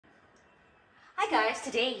Hi guys,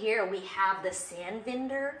 today here we have the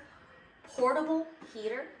Sanvinder portable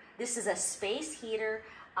heater. This is a space heater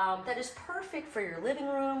that is perfect for your living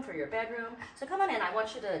room, for your bedroom. So come on in, I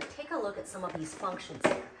want you to take a look at some of these functions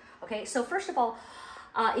here. Okay, so first of all,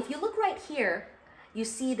 if you look right here, you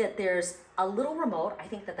see that there's a little remote. I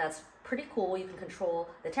think that that's pretty cool. You can control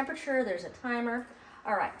the temperature, there's a timer.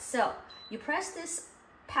 All right, so you press this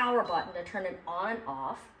power button to turn it on and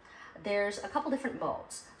off. There's a couple different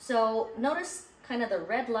modes. So notice kind of the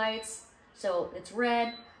red lights. So it's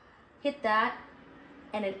red, hit that,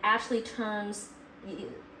 and it actually turns,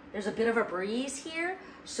 there's a bit of a breeze here.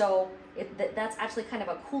 So that's actually kind of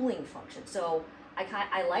a cooling function. So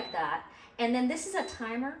I like that. And then this is a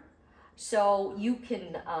timer. So you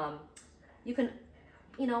can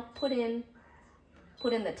put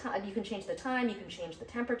in the time, you can change the time, you can change the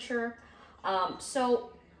temperature.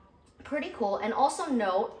 So pretty cool. And also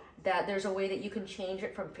note that there's a way that you can change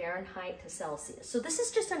it from Fahrenheit to Celsius. So this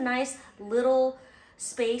is just a nice little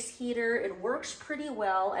space heater. It works pretty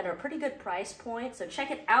well at a pretty good price point. So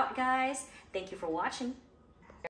check it out, guys. Thank you for watching.